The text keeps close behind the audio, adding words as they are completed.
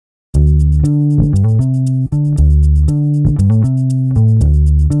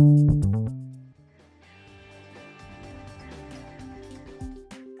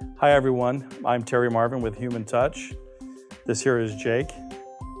Hi everyone, I'm Terry Marvin with Human Touch. This here is Jake.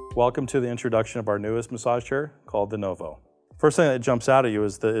 Welcome to the introduction of our newest massage chair called the Novo. First thing that jumps out at you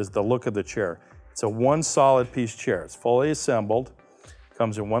is the look of the chair. It's a one solid piece chair. It's fully assembled,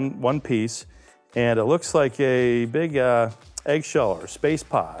 comes in one piece, and it looks like a big eggshell or space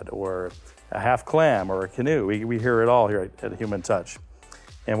pod or a half clam or a canoe. We hear it all here at Human Touch.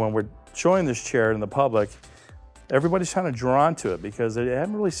 And when we're showing this chair in the public, everybody's kind of drawn to it because they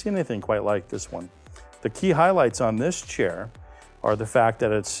haven't really seen anything quite like this one. The key highlights on this chair are the fact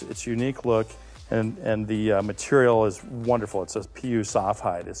that its unique look and the material is wonderful. It's a PU soft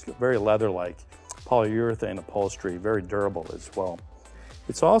hide. It's very leather-like, polyurethane upholstery, very durable as well.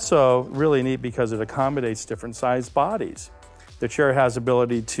 It's also really neat because it accommodates different sized bodies. The chair has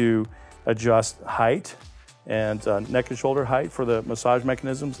ability to adjust height and neck and shoulder height for the massage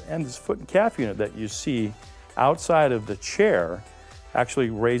mechanisms, and this foot and calf unit that you see outside of the chair actually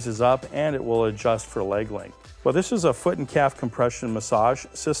raises up and it will adjust for leg length. Well, this is a foot and calf compression massage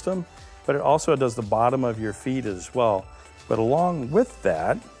system, but it also does the bottom of your feet as well. But along with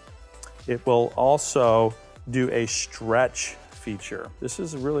that, it will also do a stretch feature. This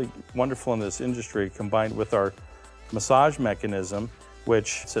is really wonderful in this industry, combined with our massage mechanism,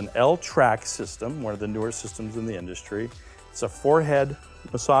 which is an L-track system, one of the newer systems in the industry. It's a four-head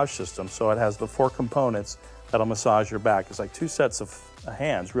massage system, so it has the four components that'll massage your back. It's like two sets of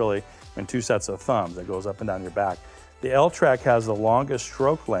hands, really, and two sets of thumbs that goes up and down your back. The L-track has the longest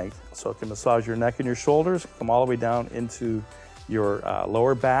stroke length, so it can massage your neck and your shoulders, come all the way down into your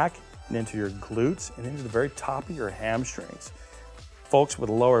lower back and into your glutes and into the very top of your hamstrings. Folks with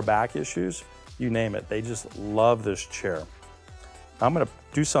lower back issues, you name it, they just love this chair. I'm gonna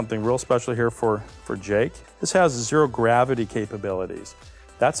do something real special here for Jake. This has zero gravity capabilities.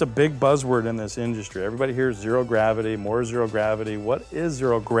 That's a big buzzword in this industry. Everybody hears zero gravity, more zero gravity. What is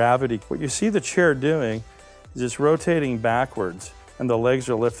zero gravity? What you see the chair doing is it's rotating backwards and the legs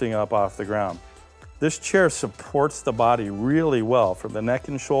are lifting up off the ground. This chair supports the body really well from the neck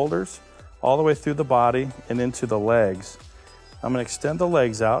and shoulders all the way through the body and into the legs. I'm gonna extend the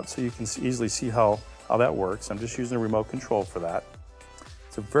legs out so you can easily see how that works. I'm just using a remote control for that.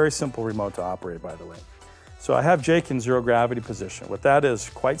 It's a very simple remote to operate, by the way. So I have Jake in zero gravity position. What that is,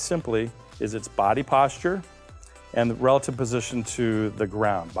 quite simply, is its body posture and the relative position to the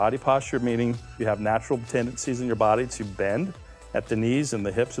ground. Body posture meaning you have natural tendencies in your body to bend at the knees and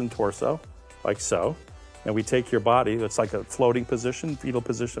the hips and torso, like so. And we take your body, it's like a floating position, fetal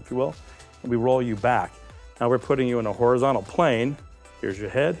position, if you will, and we roll you back. Now we're putting you in a horizontal plane. Here's your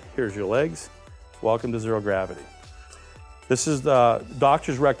head, here's your legs. Welcome to zero gravity. This is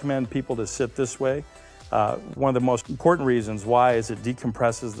doctors recommend people to sit this way. One of the most important reasons why is it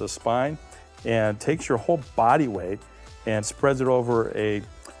decompresses the spine and takes your whole body weight and spreads it over a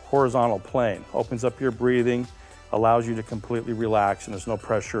horizontal plane. Opens up your breathing, allows you to completely relax, and there's no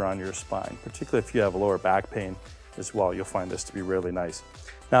pressure on your spine. Particularly if you have lower back pain as well, you'll find this to be really nice.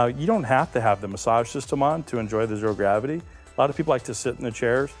 Now, you don't have to have the massage system on to enjoy the zero gravity. A lot of people like to sit in the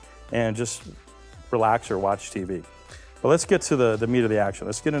chairs and just relax or watch TV. But let's get to the meat of the action.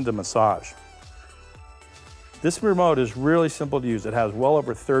 Let's get into massage. This remote is really simple to use. It has well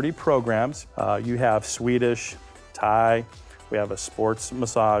over 30 programs. You have Swedish, Thai, we have a sports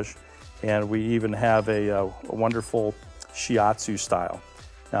massage, and we even have a wonderful shiatsu style.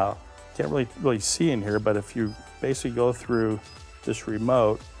 Now, can't really see in here, but if you basically go through this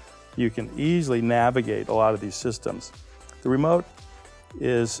remote, you can easily navigate a lot of these systems. The remote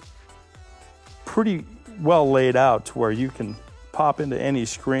is pretty well laid out to where you can pop into any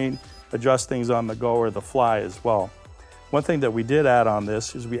screen, adjust things on the go or the fly as well. One thing that we did add on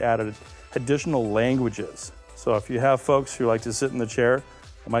this is we added additional languages. So if you have folks who like to sit in the chair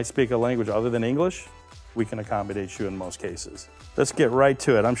and might speak a language other than English, we can accommodate you in most cases. Let's get right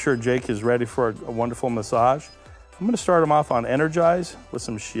to it. I'm sure Jake is ready for a wonderful massage. I'm gonna start him off on Energize with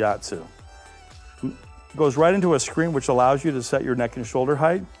some shiatsu. It goes right into a screen which allows you to set your neck and shoulder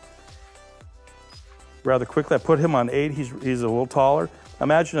height rather quickly. I put him on 8, he's a little taller.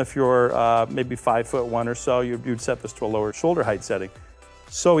 Imagine if you're maybe 5'1" or so, you'd set this to a lower shoulder height setting.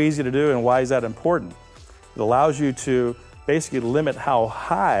 So easy to do, and why is that important? It allows you to basically limit how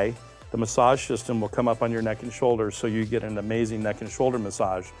high the massage system will come up on your neck and shoulders so you get an amazing neck and shoulder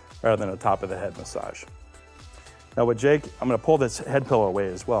massage rather than a top of the head massage. Now with Jake, I'm gonna pull this head pillow away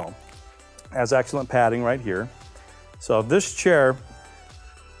as well. It has excellent padding right here. So this chair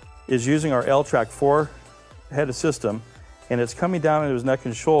is using our L-track 4-headed system, and it's coming down into his neck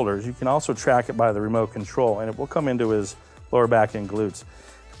and shoulders. You can also track it by the remote control, and it will come into his lower back and glutes.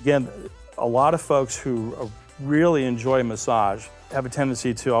 Again, a lot of folks who really enjoy massage have a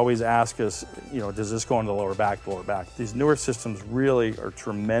tendency to always ask us, does this go into the lower back, lower back? These newer systems really are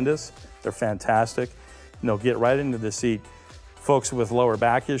tremendous. They're fantastic. Get right into the seat. Folks with lower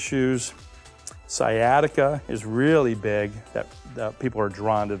back issues, sciatica is really big that people are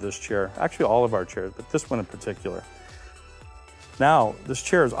drawn to this chair. Actually, all of our chairs, but this one in particular. Now, this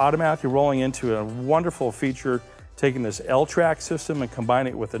chair is automatically rolling into a wonderful feature, taking this L-track system and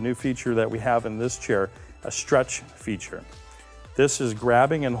combining it with a new feature that we have in this chair, a stretch feature. This is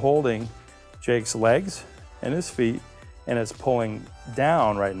grabbing and holding Jake's legs and his feet, and it's pulling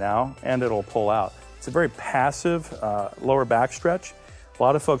down right now, and it'll pull out. It's a very passive lower back stretch. A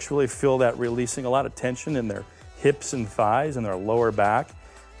lot of folks really feel that releasing a lot of tension in their hips and thighs and their lower back.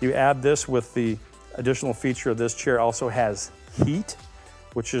 You add this with the additional feature of this chair also has heat,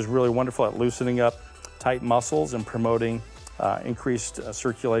 which is really wonderful at loosening up tight muscles and promoting increased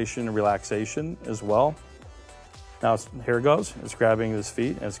circulation and relaxation as well. Now here it goes. It's grabbing his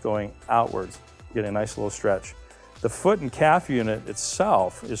feet and it's going outwards, getting a nice little stretch. The foot and calf unit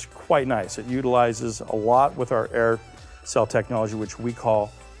itself is quite nice. It utilizes a lot with our air cell technology, which we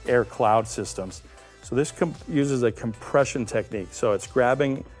call air cloud systems. So this uses a compression technique. So it's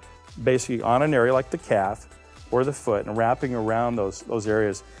grabbing basically on an area like the calf or the foot and wrapping around those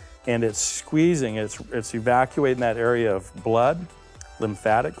areas. And it's squeezing, it's evacuating that area of blood,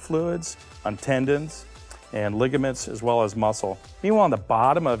 lymphatic fluids, on tendons, and ligaments, as well as muscle. Meanwhile, on the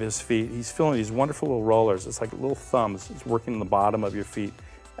bottom of his feet, he's feeling these wonderful little rollers. It's like little thumbs. It's working on the bottom of your feet,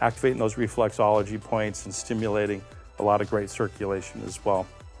 activating those reflexology points and stimulating a lot of great circulation as well.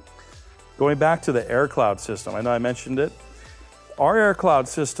 Going back to the air cloud system, I know I mentioned it. Our air cloud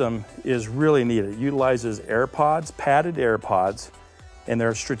system is really neat. It utilizes AirPods, padded AirPods, and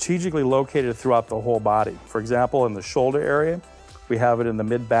they're strategically located throughout the whole body. For example, in the shoulder area, we have it in the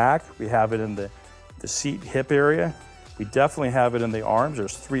mid-back, we have it in the seat hip area. We definitely have it in the arms.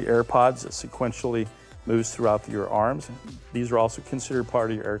 There's 3 AirPods that sequentially moves throughout your arms. These are also considered part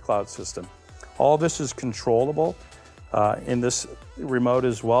of your air cloud system. All this is controllable in this remote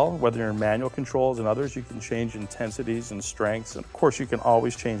as well, whether you're in manual controls and others. You can change intensities and strengths. And of course, you can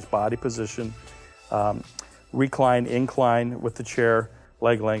always change body position, recline, incline with the chair,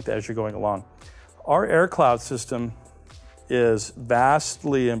 leg length as you're going along. Our air cloud system is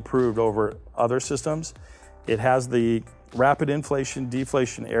vastly improved over other systems. It has the rapid inflation,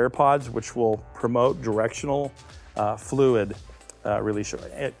 deflation AirPods, which will promote directional fluid release.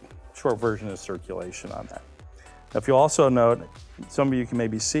 Short version is circulation on that. Now, if you also note, some of you can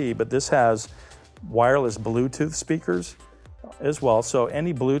maybe see, but this has wireless Bluetooth speakers as well. So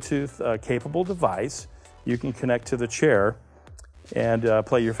any Bluetooth capable device, you can connect to the chair and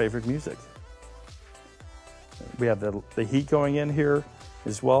play your favorite music. We have the heat going in here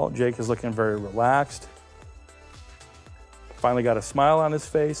as well. Jake is looking very relaxed. Finally got a smile on his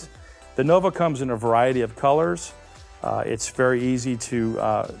face. The Novo comes in a variety of colors. It's very easy to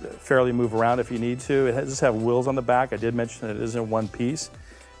fairly move around if you need to. It does have wheels on the back. I did mention that it is in one piece.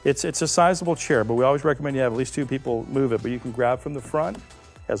 It's a sizable chair, but we always recommend you have at least 2 people move it. But you can grab from the front, it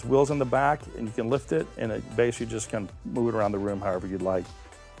has wheels on the back, and you can lift it, and it basically just can move it around the room however you'd like.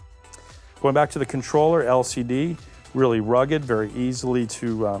 Going back to the controller, LCD, really rugged, very easily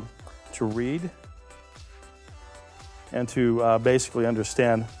to read and to basically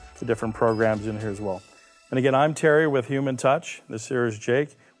understand the different programs in here as well. And again, I'm Terry with Human Touch. This here is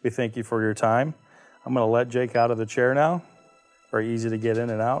Jake. We thank you for your time. I'm going to let Jake out of the chair now. Very easy to get in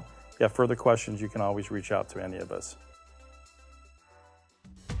and out. If you have further questions, you can always reach out to any of us.